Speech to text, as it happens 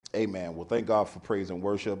Amen. Well, thank God for praise and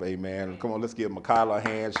worship. Amen. Come on, let's give Michaela a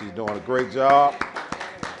hand. She's doing a great job.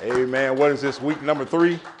 Amen. What is this, week number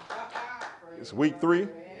 3? It's week 3.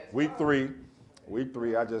 Week 3. Week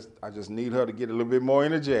 3. I just need her to get a little bit more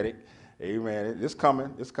energetic. Amen. It's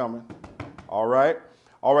coming. It's coming. All right.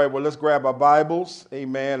 All right. Well, let's grab our Bibles.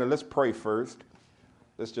 Amen. And let's pray first.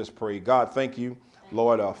 Let's just pray. God, thank you,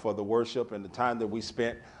 Lord, for the worship and the time that we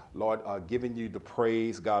spent, Lord, giving you the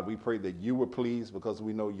praise. God, we pray that you were pleased because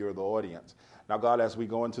we know you're the audience. Now, God, as we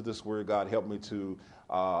go into this word, God, help me to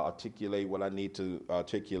articulate what I need to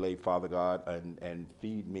articulate, Father God, and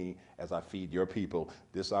feed me as I feed your people.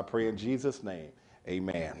 This I pray in Jesus' name.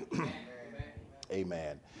 Amen.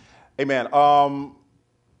 Amen. Amen.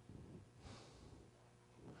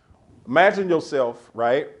 Imagine yourself,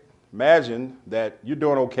 right? Imagine that you're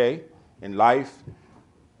doing okay in life.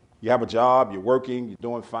 You have a job, you're working, you're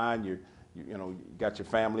doing fine, you got your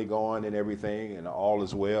family going and everything, and all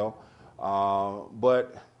is well.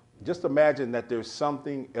 But just imagine that there's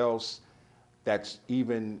something else that's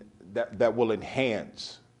even that will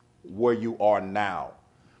enhance where you are now,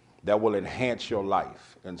 that will enhance your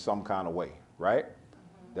life in some kind of way, right?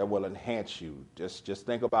 That will enhance you. Just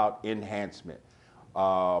think about enhancement.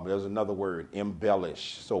 There's another word,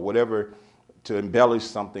 embellish. So whatever to embellish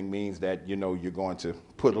something means that, you're going to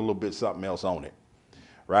put a little bit something else on it,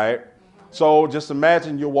 right? So just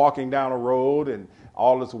imagine you're walking down a road and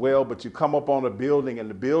all is well, but you come up on a building and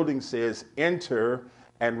the building says, enter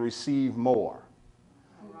and receive more.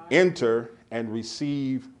 Enter and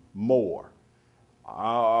receive more.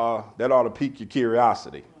 That ought to pique your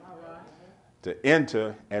curiosity. To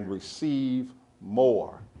enter and receive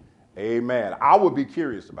more. Amen. I would be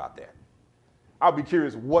curious about that. I'll be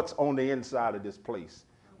curious what's on the inside of this place.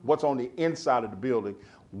 What's on the inside of the building?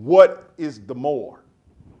 What is the more?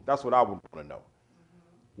 That's what I would want to know.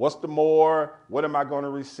 What's the more? What am I going to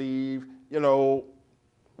receive?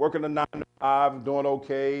 Working a 9 to 5, doing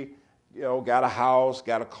okay. Got a house,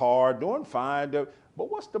 got a car, doing fine. But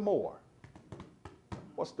what's the more?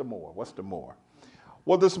 What's the more? What's the more?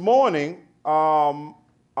 Well, this morning, I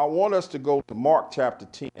want us to go to Mark chapter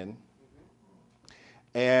 10.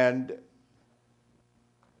 And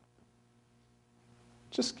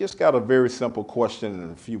just got a very simple question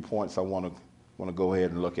and a few points I want to go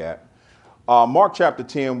ahead and look at. Mark chapter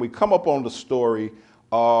 10, we come up on the story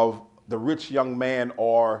of the rich young man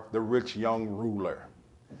or the rich young ruler.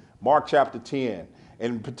 Mark chapter 10,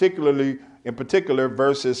 and in particular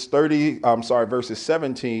verses 17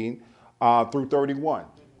 through 31.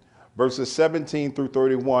 Verses 17 through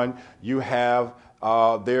 31, you have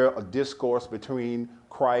there a discourse between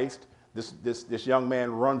Christ. This young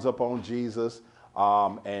man runs up on Jesus.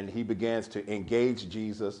 And he begins to engage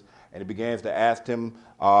Jesus, and he begins to ask him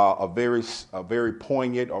a very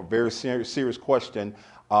poignant or very serious question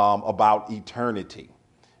about eternity.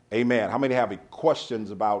 Amen. How many have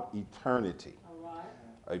questions about eternity? All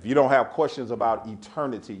right. If you don't have questions about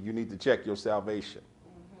eternity, you need to check your salvation.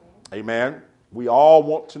 Mm-hmm. Amen. We all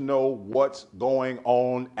want to know what's going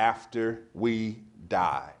on after we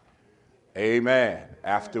die. Amen.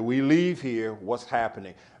 After we leave here, what's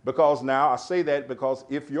happening? Because now I say that because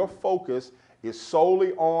if your focus is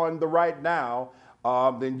solely on the right now,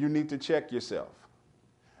 then you need to check yourself.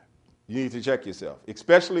 You need to check yourself,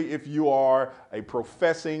 especially if you are a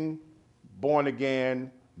professing, born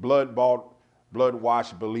again, blood-bought,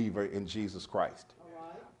 blood-washed believer in Jesus Christ. All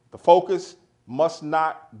right. The focus must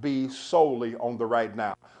not be solely on the right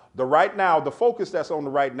now. The right now, the focus that's on the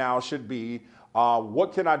right now should be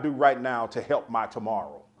what can I do right now to help my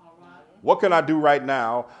tomorrow? Right. What can I do right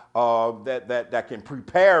now that can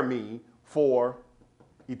prepare me for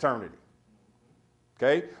eternity?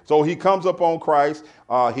 Okay, so he comes up on Christ.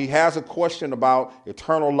 He has a question about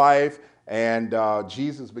eternal life, and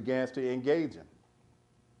Jesus begins to engage him.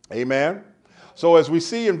 Amen. So as we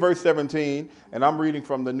see in verse 17, and I'm reading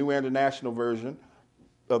from the New International Version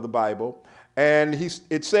of the Bible, and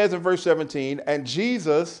it says in verse 17, and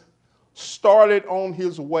Jesus started on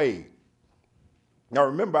his way. Now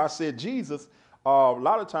remember, I said Jesus, a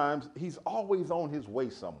lot of times, he's always on his way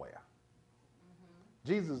somewhere.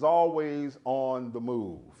 Mm-hmm. Jesus is always on the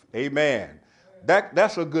move. Amen.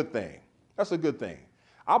 That's a good thing. That's a good thing.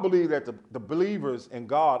 I believe that the believers in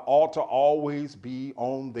God ought to always be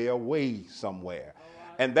on their way somewhere.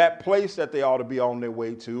 Right. And that place that they ought to be on their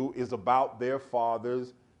way to is about their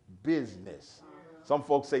Father's business. Some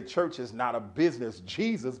folks say church is not a business.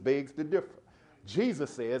 Jesus begs to differ.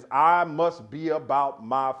 Jesus says, I must be about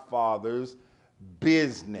my Father's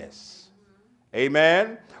business.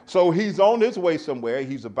 Amen. So he's on his way somewhere.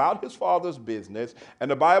 He's about his father's business. And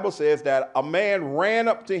the Bible says that a man ran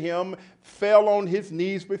up to him, fell on his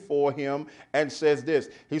knees before him, and says this.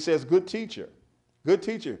 He says, good teacher, good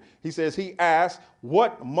teacher. He says, he asked,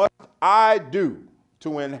 what must I do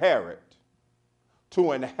to inherit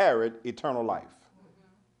eternal life?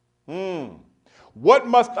 What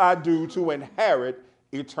must I do to inherit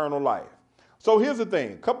eternal life? So here's the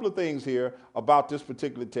thing. A couple of things here about this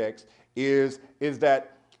particular text is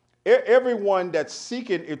that everyone that's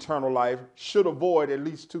seeking eternal life should avoid at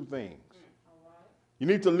least two things. You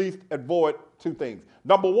need to at least avoid two things.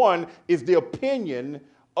 Number one is the opinion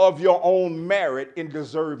of your own merit in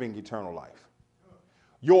deserving eternal life.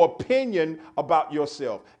 Your opinion about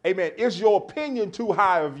yourself. Amen. Is your opinion too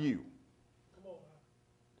high of you?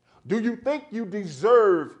 Do you think you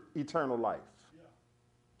deserve eternal life?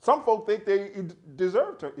 Some folk think they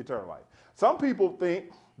deserve eternal life. Some people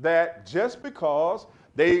think that just because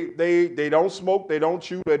they don't smoke, they don't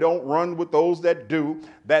chew, they don't run with those that do,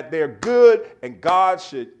 that they're good and God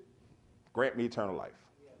should grant me eternal life.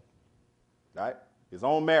 Right? His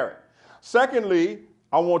own merit. Secondly,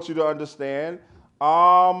 I want you to understand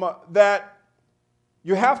that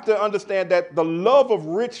you have to understand that the love of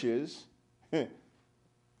riches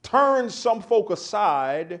turns some folk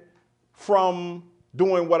aside from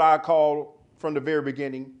doing what I call from the very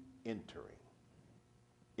beginning, entering.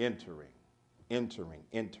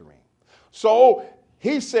 So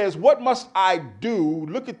he says, what must I do?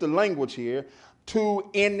 Look at the language here, to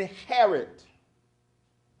inherit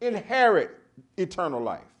eternal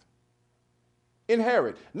life.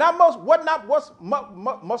 Inherit. What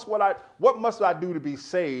must I do to be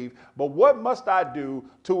saved? But what must I do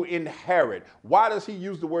to inherit? Why does he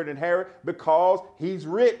use the word inherit? Because he's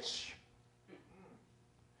rich.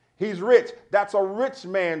 He's rich. That's a rich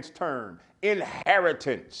man's term.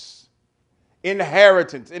 Inheritance.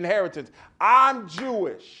 I'm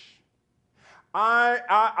Jewish.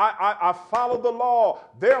 I follow the law.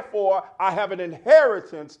 Therefore, I have an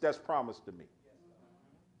inheritance that's promised to me.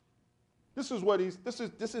 This is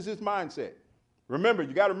his mindset. Remember,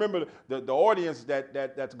 you got to remember the audience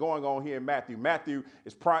that's going on here in Matthew.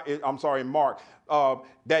 Mark,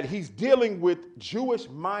 that he's dealing with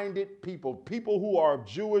Jewish-minded people who are of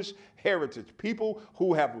Jewish heritage, people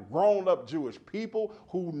who have grown up Jewish, people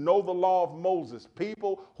who know the law of Moses,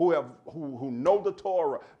 people who know the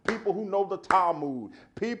Torah, people who know the Talmud,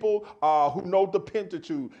 people who know the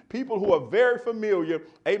Pentateuch, people who are very familiar,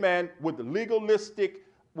 amen, with a legalistic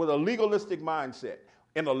mindset.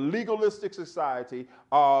 In a legalistic society,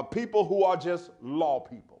 people who are just law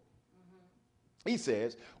people. He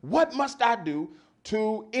says, what must I do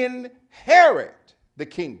to inherit the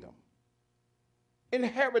kingdom?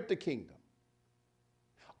 Inherit the kingdom.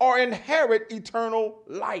 Or inherit eternal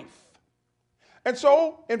life. And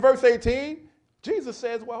so, in verse 18, Jesus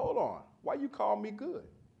says, well, hold on. Why you call me good?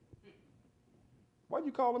 Why are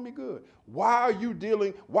you calling me good? Why are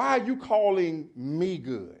you calling me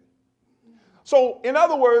good? So, in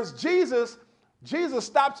other words, Jesus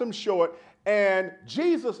stops him short, and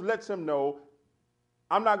Jesus lets him know,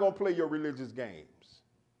 I'm not going to play your religious games.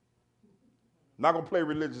 I'm not going to play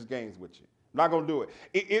religious games with you. I'm not going to do it.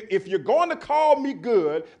 If you're going to call me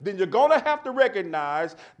good, then you're going to have to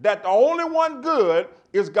recognize that the only one good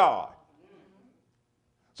is God.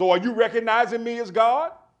 So are you recognizing me as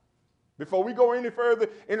God? Before we go any further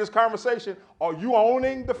in this conversation, are you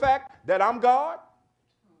owning the fact that I'm God?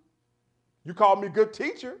 You call me good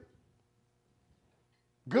teacher.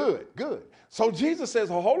 Good. So Jesus says,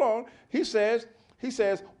 oh, hold on. He says,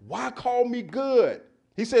 why call me good?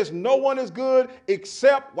 He says, no one is good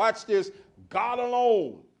except, watch this, God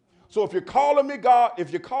alone. So if you're calling me God,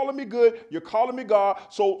 if you're calling me good, you're calling me God.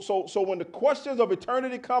 So when the questions of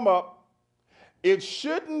eternity come up, it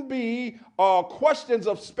shouldn't be questions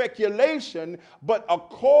of speculation, but a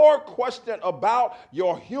core question about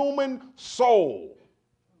your human soul.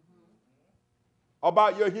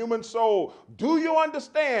 About your human soul. Do you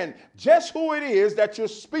understand just who it is that you're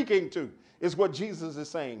speaking to? Is what Jesus is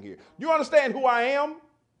saying here. Do you understand who I am? Yes.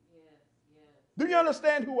 Do you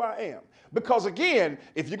understand who I am? Because again,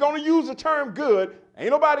 if you're going to use the term good,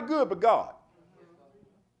 ain't nobody good but God.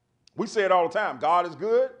 We say it all the time. God is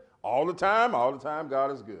good all the time. All the time,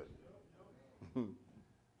 God is good. All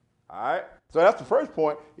right. So that's the first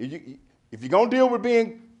point. If you're going to deal with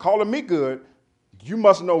calling me good, you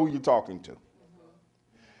must know who you're talking to.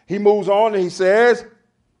 He moves on and he says,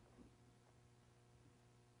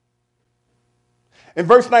 in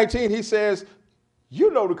verse 19, he says,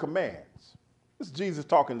 you know the commands. This is Jesus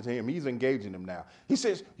talking to him. He's engaging him now. He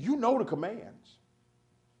says, you know the commands.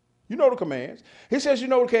 You know the commands. He says, you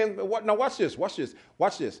know the commands. What? Now watch this. Watch this.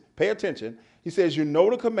 Watch this. Pay attention. He says, you know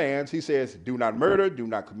the commands. He says, do not murder, do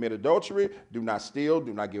not commit adultery, do not steal,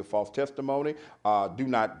 do not give false testimony, do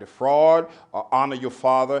not defraud, honor your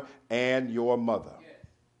father and your mother.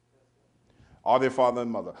 Are their father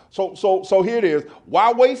and mother. So here it is.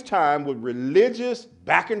 Why waste time with religious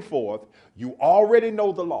back and forth? You already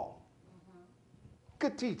know the law.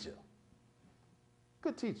 Good teacher.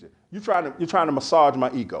 Good teacher. You're trying to massage my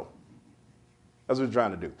ego. That's what you're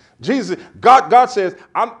trying to do. God says,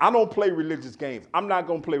 I don't play religious games. I'm not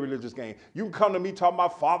going to play religious games. You can come to me talking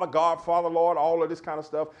about Father God, Father Lord, all of this kind of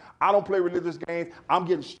stuff. I don't play religious games. I'm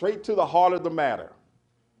getting straight to the heart of the matter.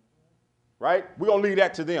 Right? We're going to leave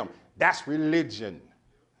that to them. That's religion.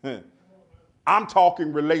 I'm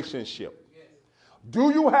talking relationship.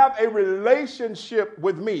 Do you have a relationship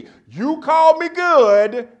with me? You call me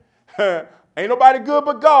good. Ain't nobody good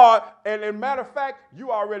but God. And as a matter of fact,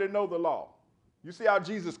 you already know the law. You see how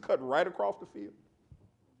Jesus cut right across the field?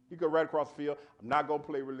 He cut right across the field. I'm not going to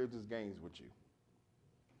play religious games with you.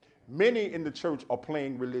 Many in the church are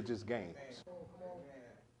playing religious games.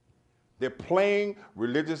 They're playing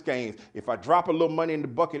religious games. If I drop a little money in the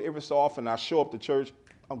bucket every so often, I show up to church,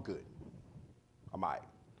 I'm good. I'm all right.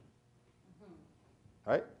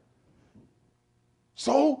 Right?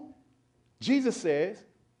 So, Jesus says,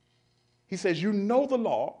 he says, you know the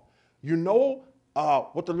law. You know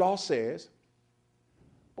what the law says.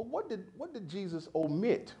 But what did Jesus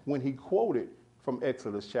omit when he quoted from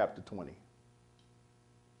Exodus chapter 20?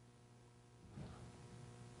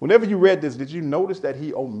 Whenever you read this, did you notice that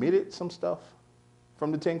he omitted some stuff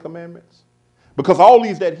from the Ten Commandments? Because all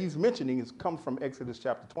these that he's mentioning come from Exodus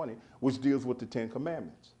chapter 20, which deals with the Ten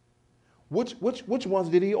Commandments. Which ones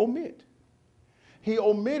did he omit? He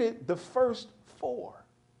omitted the first 4.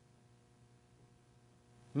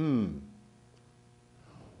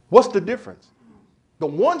 What's the difference? The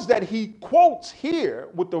ones that he quotes here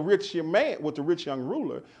with the rich man, with the rich young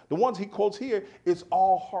ruler, the ones he quotes here, it's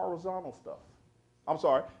all horizontal stuff. I'm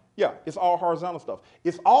sorry. Yeah, it's all horizontal stuff.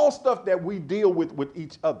 It's all stuff that we deal with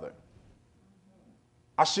each other.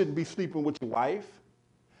 I shouldn't be sleeping with your wife.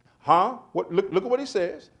 Huh? Look at what he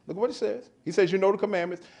says. Look at what he says. He says, you know the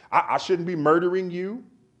commandments. I shouldn't be murdering you.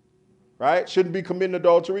 Right? Shouldn't be committing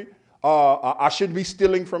adultery. I shouldn't be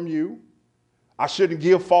stealing from you. I shouldn't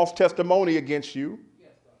give false testimony against you.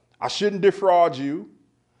 I shouldn't defraud you.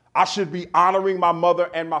 I should be honoring my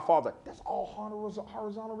mother and my father. That's all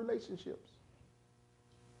horizontal relationships.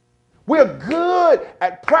 We're good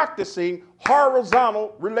at practicing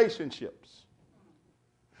horizontal relationships.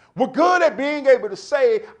 We're good at being able to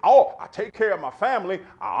say, oh, I take care of my family.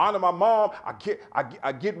 I honor my mom.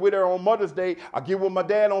 I get with her on Mother's Day. I get with my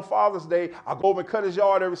dad on Father's Day. I go over and cut his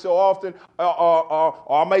yard every so often.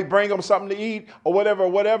 Or I may bring him something to eat or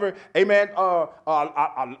whatever. Amen.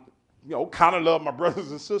 I kind of love my brothers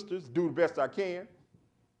and sisters, do the best I can.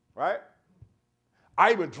 Right?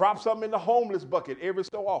 I even drop something in the homeless bucket every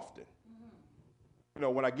so often.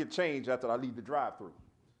 When I get change after I leave the drive-thru.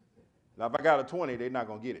 Now, if I got a 20, they're not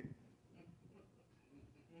going to get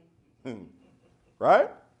it. Right?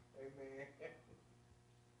 Amen.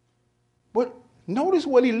 But notice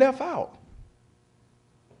what he left out.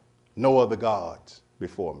 No other gods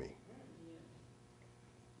before me.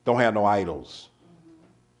 Don't have no idols.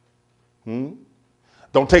 Don't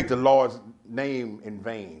take the Lord's name in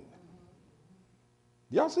vain.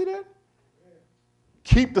 Y'all see that?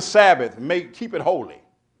 Keep the Sabbath, keep it holy.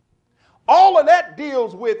 All of that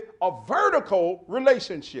deals with a vertical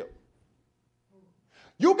relationship.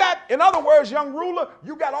 You got, in other words, young ruler,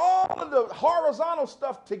 you got all of the horizontal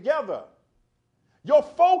stuff together. Your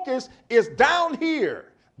focus is down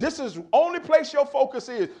here. This is the only place your focus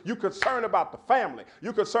is. You're concerned about the family.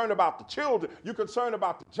 You're concerned about the children. You're concerned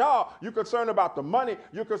about the job. You're concerned about the money.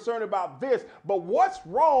 You're concerned about this. But what's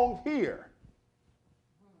wrong here?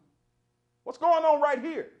 What's going on right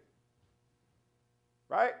here?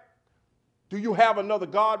 Right? Do you have another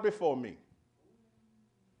God before me?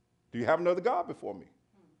 Do you have another God before me?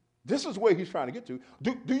 This is where he's trying to get to.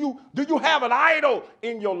 Do you have an idol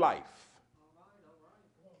in your life?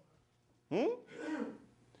 You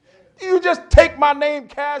just take my name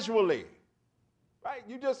casually. Right?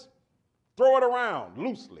 You just throw it around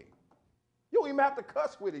loosely. You don't even have to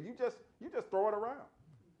cuss with it. You just throw it around.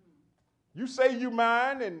 You say you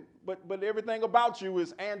mine, but everything about you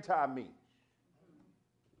is anti-me.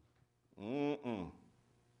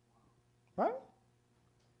 Right?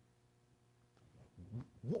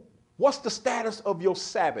 What's the status of your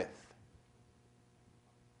Sabbath?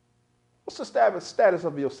 What's the status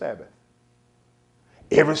of your Sabbath?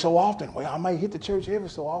 every so often. Well, I might hit the church every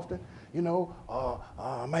so often.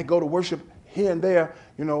 I might go to worship here and there,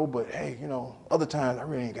 but hey, other times I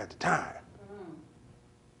really ain't got the time.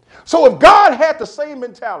 So if God had the same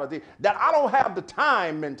mentality that I don't have the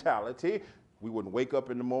time mentality, we wouldn't wake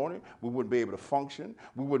up in the morning. We wouldn't be able to function.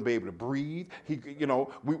 We wouldn't be able to breathe. We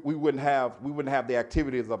wouldn't have the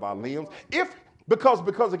activities of our limbs.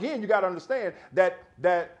 Because again, you got to understand that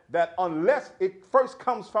unless it first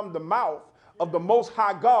comes from the mouth of the Most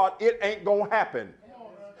High God, it ain't gonna happen.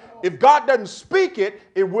 If God doesn't speak it,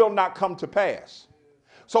 it will not come to pass.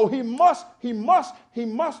 So he must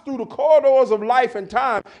through the corridors of life and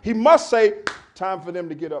time, he must say, time for them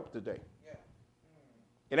to get up today.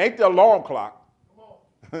 It ain't the alarm clock.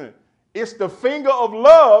 It's the finger of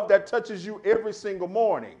love that touches you every single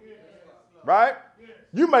morning. Right?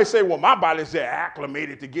 You may say, well, my body's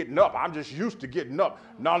acclimated to getting up. I'm just used to getting up.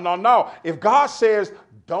 No. If God says,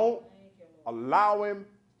 don't allow him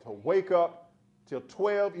to wake up till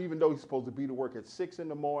 12, even though he's supposed to be to work at 6 in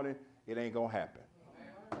the morning, it ain't going to happen.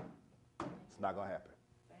 It's not going to happen.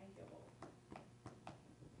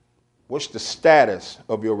 What's the status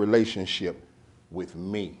of your relationship with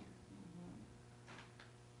me?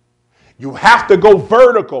 You have to go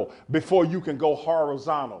vertical before you can go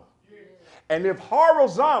horizontal. And if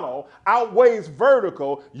horizontal outweighs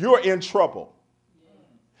vertical, you're in trouble.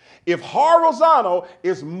 If horizontal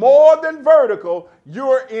is more than vertical,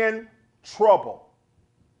 you're in trouble.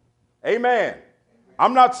 Amen.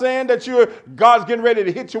 I'm not saying that God's getting ready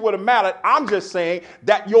to hit you with a mallet. I'm just saying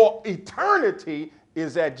that your eternity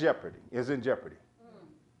is in jeopardy.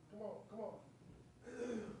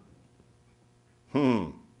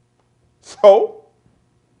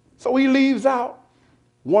 So he leaves out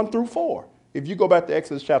 1 through 4. If you go back to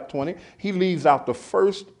Exodus chapter 20, he leaves out the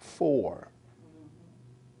first 4.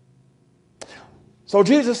 So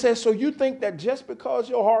Jesus says, so you think that just because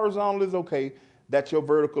your horizontal is okay, that your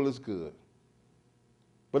vertical is good.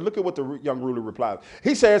 But look at what the young ruler replies.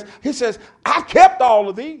 He says, I've kept all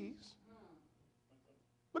of these.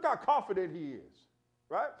 Look how confident he is,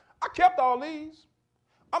 right? I kept all these.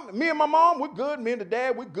 Me and my mom, we're good. Me and the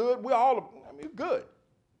dad, we're good. We're good.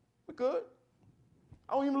 We're good.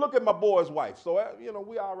 I don't even look at my boy's wife. So,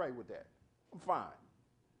 we all right with that. I'm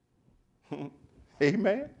fine.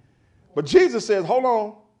 Amen. But Jesus says, hold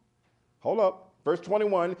up. Verse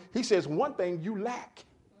 21, he says, one thing you lack.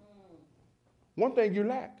 One thing you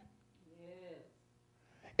lack.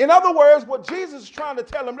 In other words, what Jesus is trying to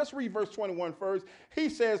tell him, let's read verse 21 first. He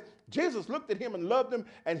says, Jesus looked at him and loved him,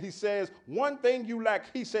 and he says, one thing you lack.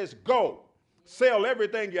 He says, go. Sell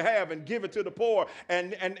everything you have and give it to the poor.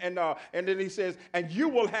 And then he says, and you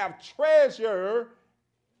will have treasure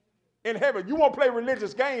in heaven. You won't play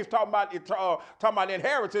religious games talking about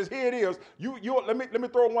inheritance. Here it is. Let me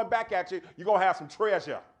throw one back at you. You're gonna have some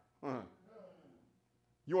treasure.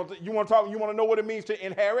 You want to know what it means to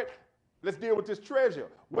inherit? Let's deal with this treasure.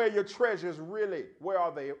 Where your treasures really? Where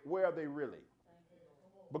are they really?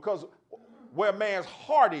 Because where man's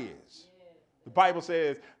heart is, the Bible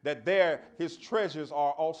says that there his treasures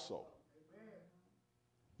are also.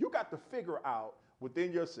 You got to figure out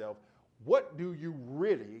within yourself, what do you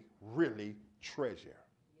really, really treasure?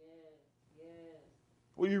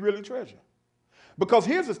 What do you really treasure? Because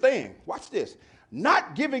here's the thing. Watch this.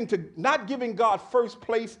 Not giving God first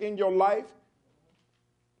place in your life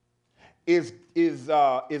is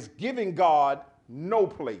giving God no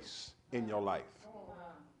place in your life.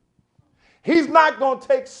 He's not going to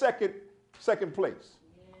take second place.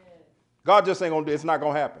 God just ain't going to do it. It's not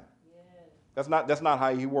going to happen. That's not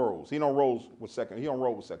how he rolls. He don't roll with second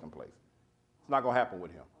place. It's not going to happen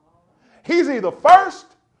with him. He's either first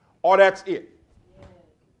or that's it.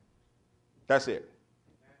 That's it.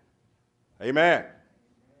 Amen.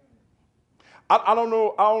 I don't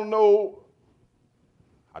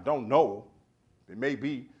know. It may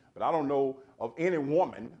be, but I don't know of any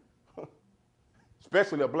woman,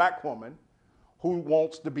 especially a black woman, who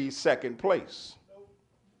wants to be second place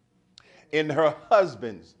in her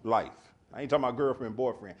husband's life. I ain't talking about girlfriend,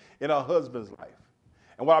 boyfriend. In her husband's life.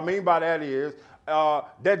 And what I mean by that is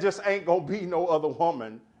there just ain't going to be no other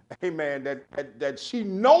woman, amen, that she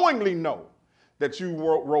knowingly know that you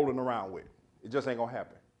rolling around with. It just ain't going to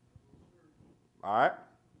happen. All right?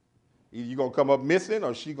 Either you're going to come up missing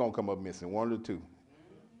or she going to come up missing. One of the two.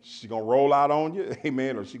 She going to roll out on you,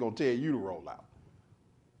 amen, or she going to tell you to roll out.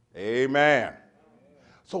 Amen.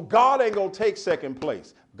 So God ain't going to take second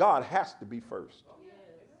place. God has to be first.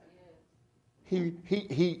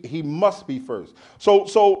 He must be first.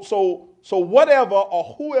 So whatever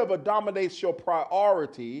or whoever dominates your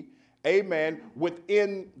priority, amen,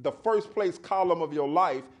 within the first place column of your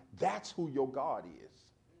life, that's who your God is.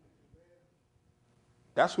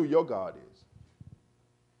 That's who your God is.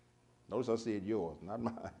 Notice I said yours, not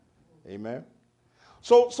mine. Amen.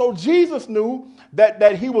 So Jesus knew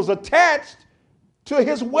that he was attached to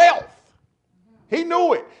his wealth. He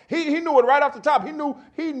knew it. He knew it right off the top. He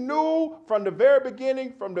knew from the very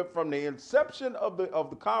beginning, from the inception of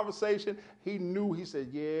the conversation, he knew. He said,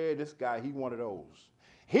 yeah, this guy, he one of those.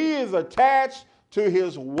 He is attached to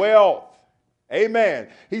his wealth. Amen.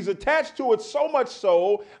 He's attached to it so much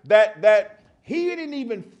so that he didn't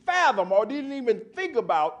even fathom or didn't even think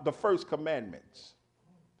about the first commandments.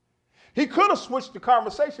 He could have switched the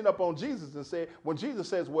conversation up on Jesus and said, when Jesus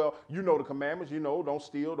says, well, you know the commandments, don't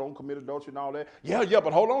steal, don't commit adultery and all that. Yeah,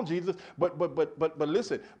 but hold on, Jesus. But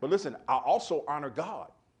listen, I also honor God.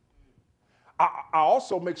 I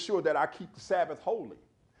also make sure that I keep the Sabbath holy.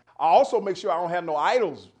 I also make sure I don't have no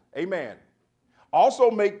idols. Amen.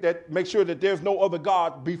 Also make sure that there's no other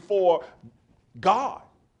God before God.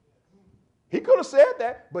 He could have said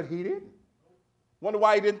that, but he didn't. Wonder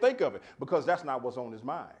why he didn't think of it? Because that's not what's on his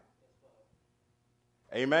mind.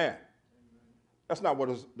 Amen. That's not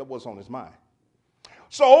what's on his mind.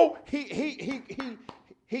 So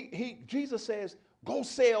Jesus says, go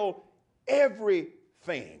sell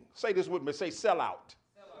everything. Say this with me. Say sell out.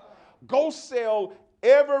 Go sell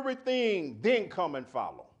everything, then come and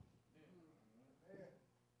follow.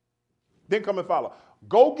 Then come and follow.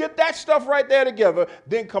 Go get that stuff right there together,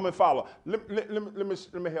 then come and follow. Let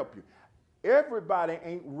me help you. Everybody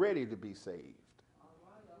ain't ready to be saved.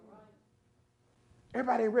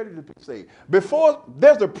 Everybody ain't ready to be saved.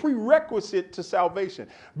 There's a prerequisite to salvation.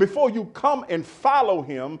 Before you come and follow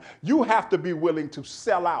him, you have to be willing to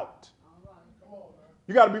sell out.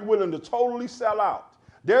 You got to be willing to totally sell out.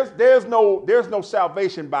 There's no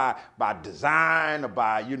salvation by design or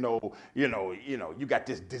by, you got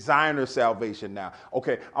this designer salvation now.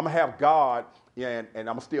 Okay, I'm going to have God and I'm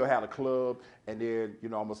going to still have a club, and then, I'm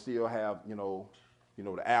going to still have,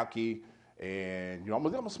 the alky, and, I'm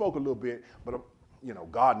going to smoke a little bit, but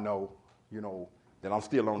God know, that I'm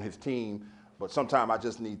still on his team, but sometimes I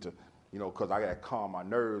just need to, because I got to calm my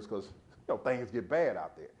nerves, because, things get bad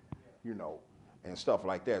out there, and stuff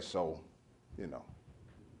like that. So,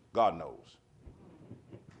 God knows.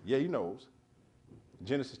 Yeah, he knows.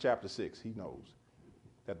 Genesis chapter 6, he knows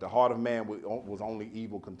that the heart of man was only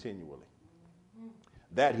evil continually.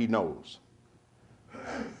 That he knows.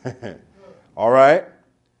 All right.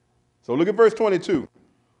 So look at verse 22.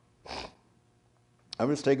 I'm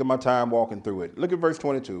just taking my time walking through it. Look at verse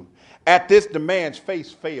 22. At this, the man's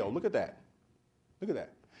face fell. Look at that. Look at that.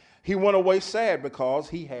 He went away sad because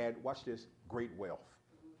he had, watch this, great wealth.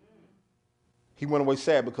 He went away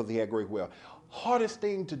sad because he had great wealth. Hardest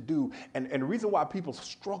thing to do, and the reason why people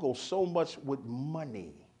struggle so much with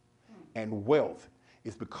money and wealth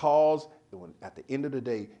is because at the end of the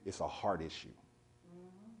day, it's a heart issue.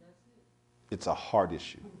 It's a heart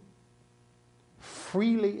issue.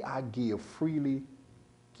 Freely I give, freely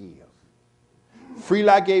give. Freely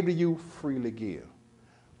I gave to you, freely give.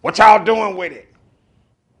 What y'all doing with it?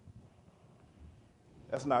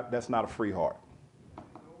 That's not a free heart.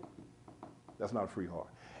 That's not a free heart.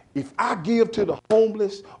 If I give to the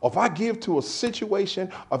homeless, or if I give to a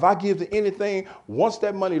situation, or if I give to anything, once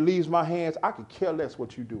that money leaves my hands, I could care less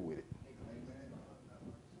what you do with it.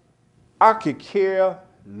 I could care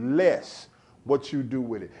less what you do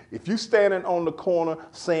with it. If you standing on the corner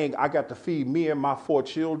saying, I got to feed me and my 4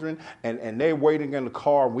 children, and they're waiting in the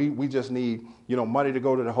car, we just need, money to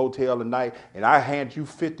go to the hotel tonight, and I hand you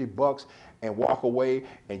 $50 and walk away,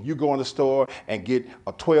 and you go in the store and get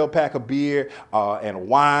a 12-pack of beer and a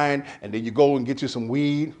wine, and then you go and get you some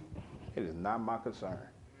weed, it is not my concern.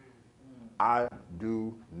 I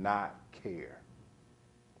do not care.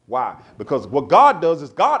 Why? Because what God does is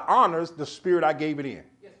God honors the spirit I gave it in.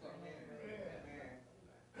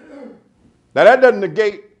 Now, that doesn't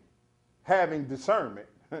negate having discernment.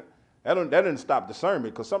 That doesn't stop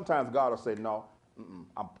discernment, because sometimes God will say, no,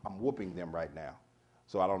 I'm whooping them right now.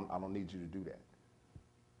 So I don't need you to do that.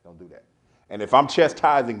 Don't do that. And if I'm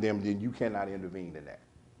chastising them, then you cannot intervene in that.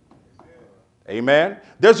 Amen.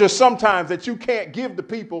 There's just sometimes that you can't give to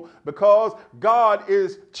people because God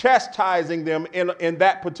is chastising them in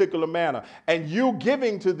that particular manner. And you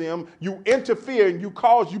giving to them, you interfere and you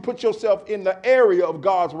put yourself in the area of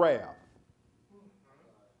God's wrath.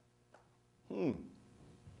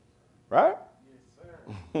 Right? Yes,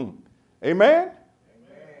 sir. Amen?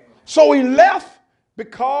 So he left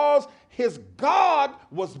because his God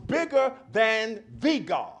was bigger than the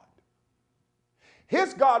God.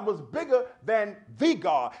 His God was bigger than the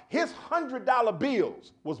God. His $100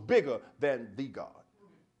 bills was bigger than the God.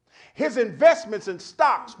 His investments in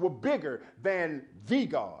stocks were bigger than the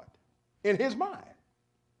God in his mind.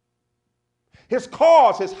 His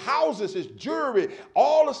cars, his houses, his jewelry,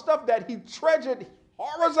 all the stuff that he treasured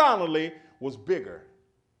horizontally was bigger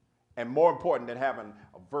and more important than having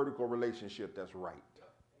a vertical relationship that's right.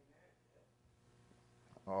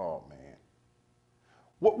 Oh man.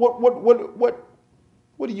 What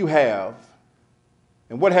do you have?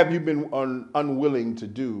 And what have you been unwilling to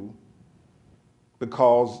do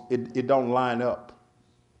because it don't line up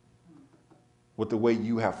with the way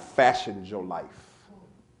you have fashioned your life?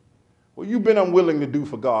 Well, you've been unwilling to do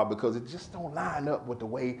for God because it just don't line up with the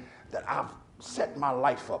way that I've set my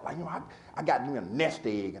life up. I got a nest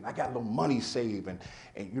egg, and I got a little money saved, and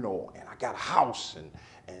and I got a house and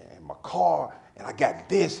my car, and I got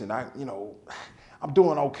this, and I'm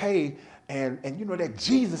doing okay. And that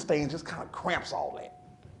Jesus thing just kind of cramps all that.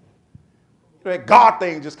 That God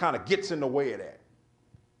thing just kind of gets in the way of that.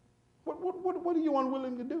 What are you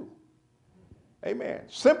unwilling to do? Amen.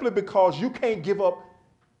 Simply because you can't give up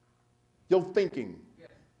your thinking.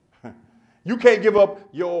 You can't give up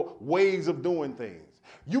your ways of doing things.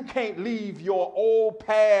 You can't leave your old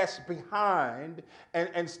past behind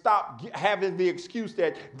and stop having the excuse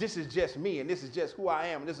that this is just me and this is just who I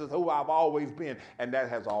am and this is who I've always been, and that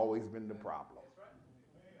has always been the problem.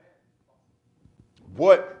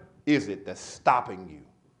 What is it that's stopping you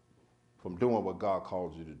from doing what God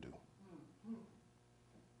calls you to do?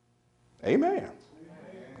 Amen.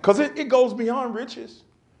 Because it goes beyond riches.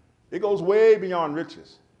 It goes way beyond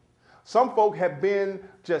riches. Some folk have been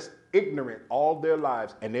just ignorant all their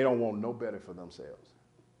lives, and they don't want no better for themselves.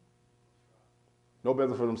 No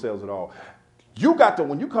better for themselves at all. You got to,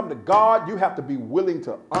 when you come to God, you have to be willing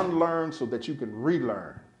to unlearn so that you can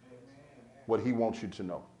relearn what he wants you to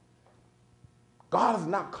know. God is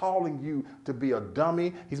not calling you to be a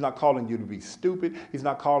dummy. He's not calling you to be stupid. He's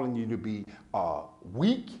not calling you to be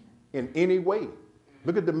weak in any way.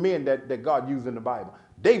 Look at the men that God used in the Bible.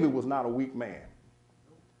 David was not a weak man.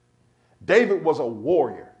 David was a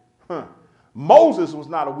warrior. Moses was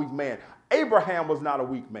not a weak man. Abraham was not a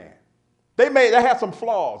weak man. They had some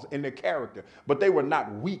flaws in their character, but they were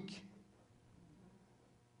not weak.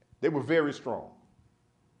 They were very strong.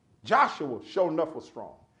 Joshua, sure enough, was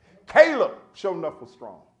strong. Caleb, sure enough, was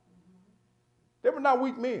strong. They were not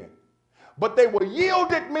weak men, but they were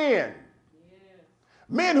yielded men.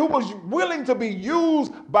 Men who was willing to be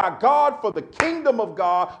used by God for the kingdom of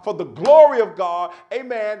God, for the glory of God,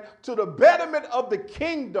 amen, to the betterment of the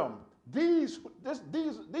kingdom. These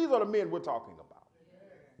are the men we're talking about.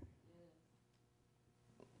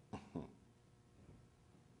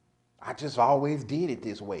 I just always did it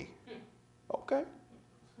this way. Okay.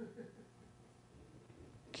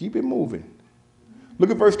 Keep it moving. Look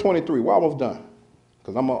at verse 23. We're almost done,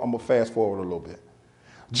 because I'm going to fast forward a little bit.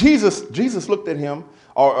 Jesus looked at him,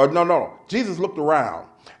 no. Jesus looked around.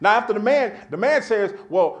 Now, after the man says,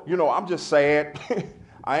 well, I'm just sad.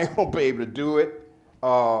 I ain't going to be able to do it.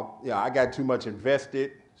 I got too much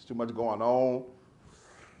invested. There's too much going on.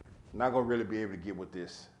 I'm not going to really be able to get with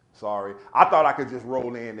this. Sorry. I thought I could just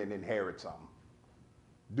roll in and inherit something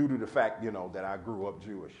due to the fact, that I grew up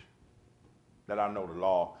Jewish, that I know the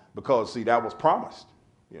law. Because, see, that was promised.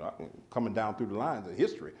 Coming down through the lines of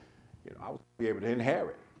history, I was be able to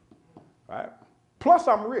inherit. Right? Plus,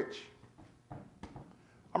 I'm rich.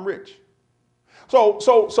 I'm rich. So,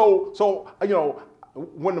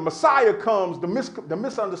 when the Messiah comes, the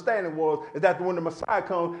misunderstanding is that when the Messiah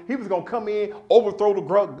comes, he was going to come in, overthrow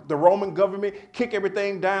the Roman government, kick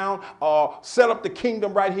everything down, set up the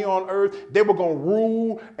kingdom right here on earth. They were going to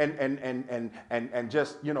rule and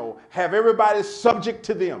just, have everybody subject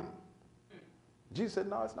to them. Jesus said,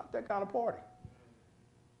 no, it's not that kind of party.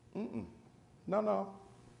 No.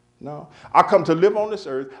 I come to live on this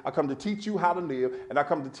earth. I come to teach you how to live, and I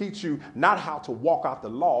come to teach you not how to walk out the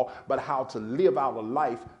law, but how to live out a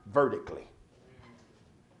life vertically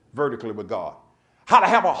with God. How to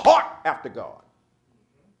have a heart after God.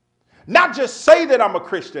 Not just say that I'm a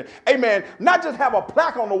Christian. Amen. Not just have a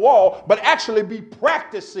plaque on the wall, but actually be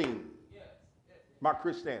practicing my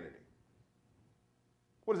Christianity.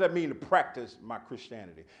 What does that mean, to practice my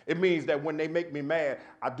Christianity? It means that when they make me mad,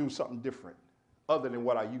 I do something different other than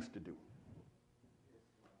what I used to do.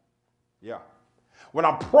 Yeah. When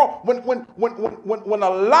a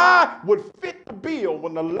lie would fit the bill,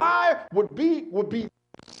 when the lie would be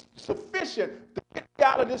sufficient to get me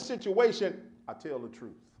out of this situation, I tell the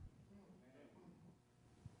truth.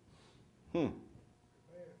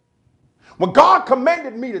 When God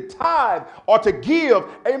commanded me to tithe or to give,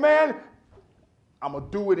 amen, I'm going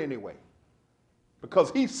to do it anyway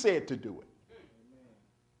because he said to do it.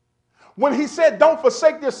 When he said, don't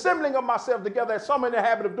forsake the assembling of myself together as some in the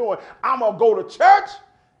habit of doing, I'm going to go to church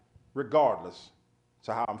regardless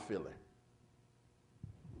to how I'm feeling.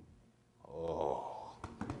 Oh.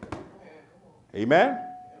 Amen?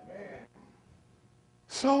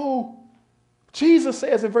 So, Jesus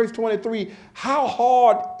says in verse 23, how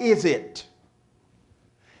hard is it?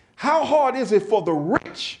 How hard is it for the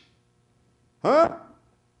rich? Huh?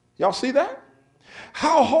 Y'all see that?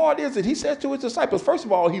 How hard is it? He says to his disciples, first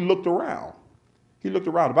of all, he looked around. He looked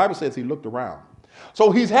around. The Bible says he looked around.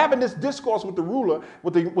 So he's having this discourse with the ruler,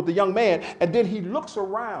 with the young man, and then he looks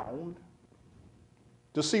around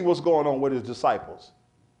to see what's going on with his disciples.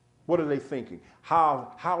 What are they thinking?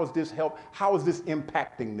 How is this help? How is this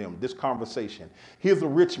impacting them, this conversation? Here's a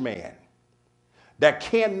rich man that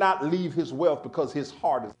cannot leave his wealth because his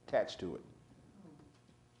heart is attached to it.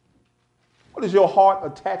 What is your heart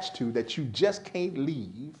attached to that you just can't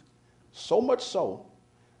leave, so much so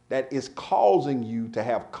that is causing you to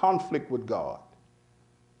have conflict with God?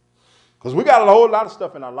 Because we got a whole lot of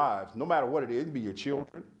stuff in our lives, no matter what it is. It can be your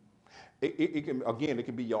children. It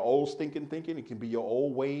can be your old stinking thinking. It can be your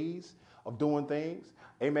old ways of doing things.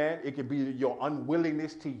 Amen. It can be your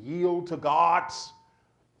unwillingness to yield to God's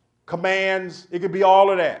commands. It could be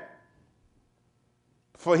all of that.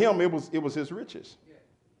 For him, it was his riches.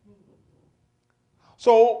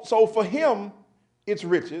 So for him, it's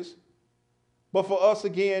riches. But for us,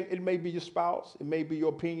 again, it may be your spouse. It may be your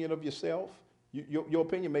opinion of yourself. Your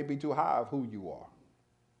opinion may be too high of who you are.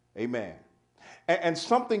 Amen. And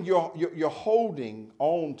something you're holding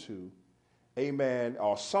on to, amen,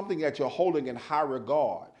 or something that you're holding in high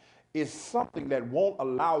regard is something that won't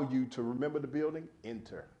allow you to remember the building,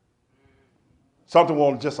 enter. Something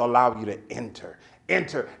won't just allow you to enter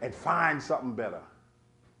and find something better.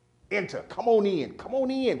 Enter, come on in, come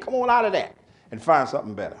on out of that and find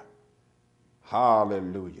something better.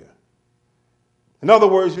 Hallelujah. In other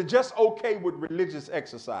words, you're just okay with religious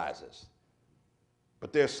exercises,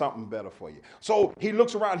 but there's something better for you. So he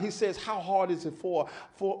looks around, he says, how hard is it for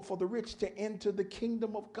the rich to enter the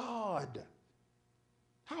kingdom of God?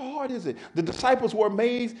 How hard is it? The disciples were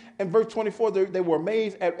amazed. In verse 24, they were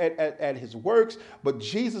amazed at his works. But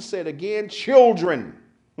Jesus said again, children.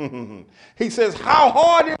 He says, how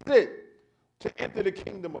hard is it to enter the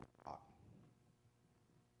kingdom of God?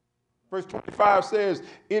 Verse 25 says,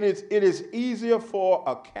 it is easier for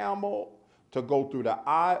a camel to go through the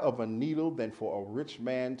eye of a needle than for a rich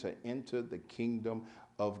man to enter the kingdom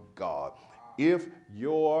of God. If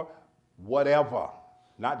your whatever,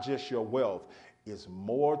 not just your wealth, is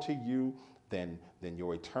more to you than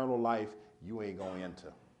your eternal life, you ain't going to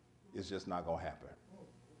enter. It's just not going to happen.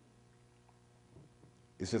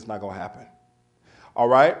 It's just not going to happen. All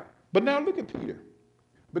right? But now look at Peter.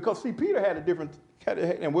 Because, see, Peter had a different,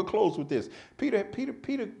 and we'll close with this. Peter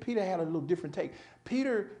had a little different take.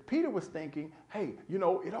 Peter was thinking, hey, it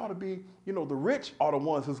ought to be, the rich are the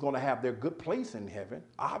ones who's going to have their good place in heaven.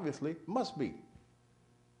 Obviously, must be.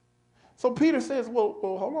 So Peter says, well,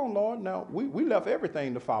 hold on, Lord. Now, we left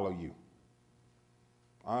everything to follow you.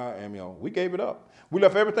 We gave it up. We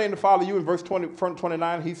left everything to follow you. In verse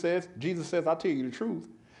 29, Jesus says, I'll tell you the truth.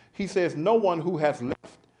 He says, no one who has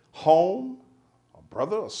left home, a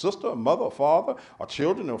brother, a sister, a mother, a father, or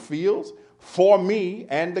children, or fields, for me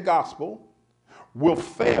and the gospel, will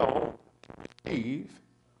fail to receive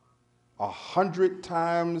 100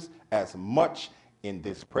 times as much in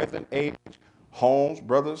this present age. Homes,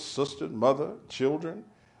 brothers, sisters, mother, children,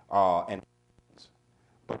 and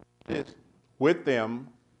but with them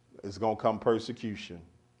is going to come persecution.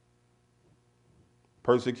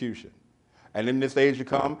 Persecution. And in this age to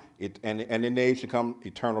come, and in the age to come,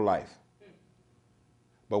 eternal life.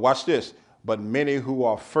 But watch this. But many who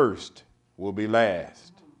are first will be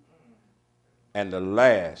last, and the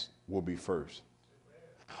last will be first.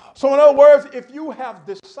 So in other words, if you have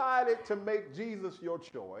decided to make Jesus your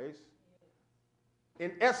choice,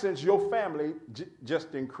 in essence, your family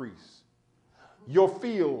just increased. Your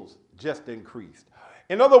fields just increased.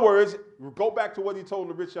 In other words, go back to what he told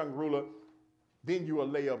the rich young ruler, then you will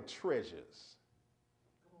lay up treasures.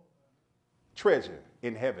 Treasure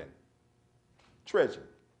in heaven. Treasure.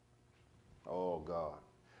 Oh, God.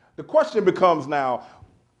 The question becomes now,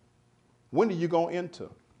 when are you going to enter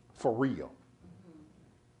for real?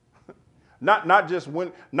 Not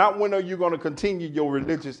when are you going to continue your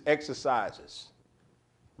religious exercises?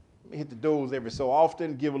 Hit the doors every so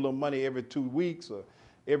often, give a little money every 2 weeks or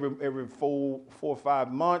every 4 or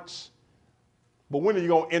 5 months. But when are you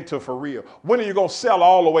going to enter for real? When are you going to sell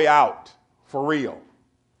all the way out for real?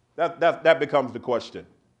 That becomes the question.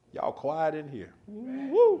 Y'all quiet in here.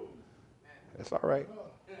 Woo. That's all right.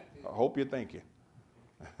 I hope you're thinking.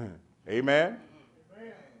 Amen?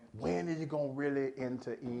 When are you going to really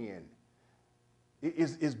enter in?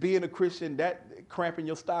 Is being a Christian that cramping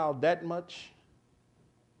your style that much?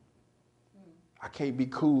 I can't be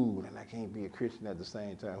cool and I can't be a Christian at the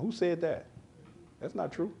same time. Who said that? That's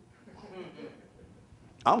not true.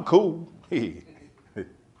 I'm cool.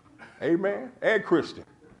 Amen. And Christian.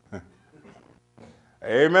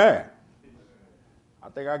 Amen. I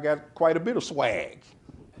think I got quite a bit of swag.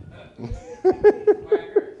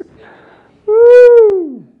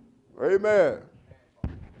 Woo. Amen.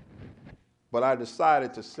 But I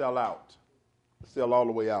decided to sell out, sell all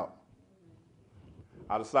the way out.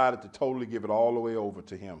 I decided to totally give it all the way over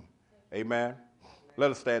to him. Amen.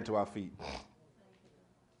 Let us stand to our feet.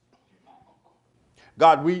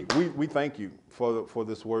 God, we thank you for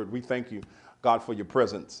this word. We thank you, God, for your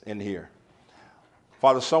presence in here.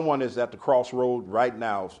 Father, someone is at the crossroad right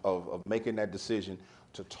now of making that decision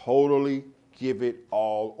to totally give it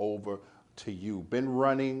all over to you. Been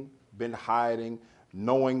running, been hiding,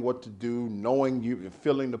 knowing what to do, knowing you,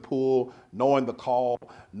 feeling the pull, knowing the call,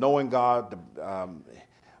 knowing God.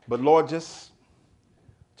 But Lord, just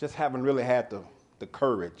haven't really had the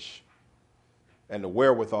courage and the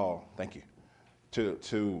wherewithal, thank you, to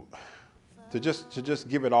just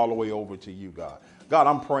give it all the way over to you, God. God,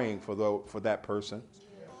 I'm praying for that person.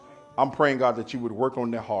 I'm praying, God, that you would work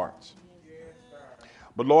on their hearts.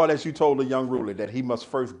 But Lord, as you told the young ruler that he must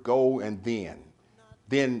first go and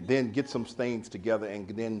then get some things together and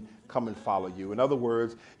then come and follow you. In other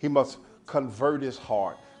words, he must convert his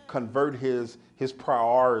heart, convert his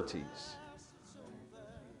priorities,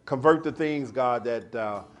 convert the things, God, that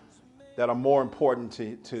are more important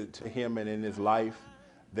to him and in his life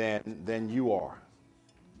than you are.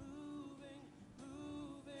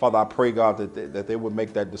 Father, I pray, God, that they would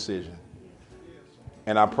make that decision.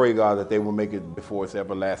 And I pray, God, that they will make it before it's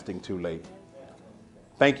everlasting too late.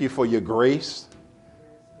 Thank you for your grace.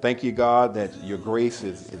 Thank you, God, that your grace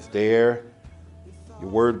is there. Your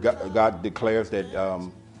word, God declares that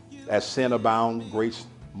as sin abounds, grace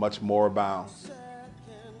much more abounds.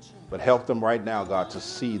 But help them right now, God, to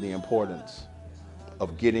see the importance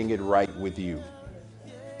of getting it right with you.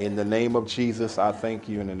 In the name of Jesus, I thank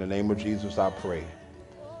you. And in the name of Jesus, I pray.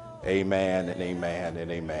 Amen and amen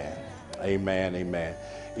and amen. Amen, amen.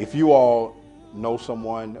 If you all know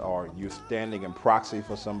someone or you're standing in proxy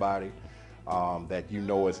for somebody that you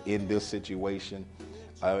know is in this situation,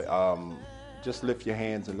 just lift your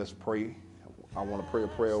hands and let's pray. I want to pray a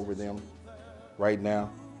prayer over them right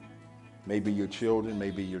now. Maybe your children,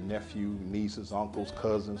 maybe your nephew, nieces, uncles,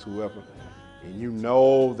 cousins, whoever. And you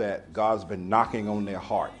know that God's been knocking on their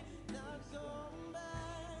heart.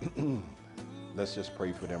 Let's just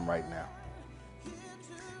pray for them right now.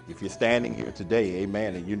 If you're standing here today,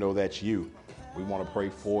 amen, and you know that's you, we want to pray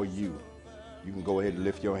for you. You can go ahead and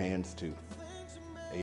lift your hands too.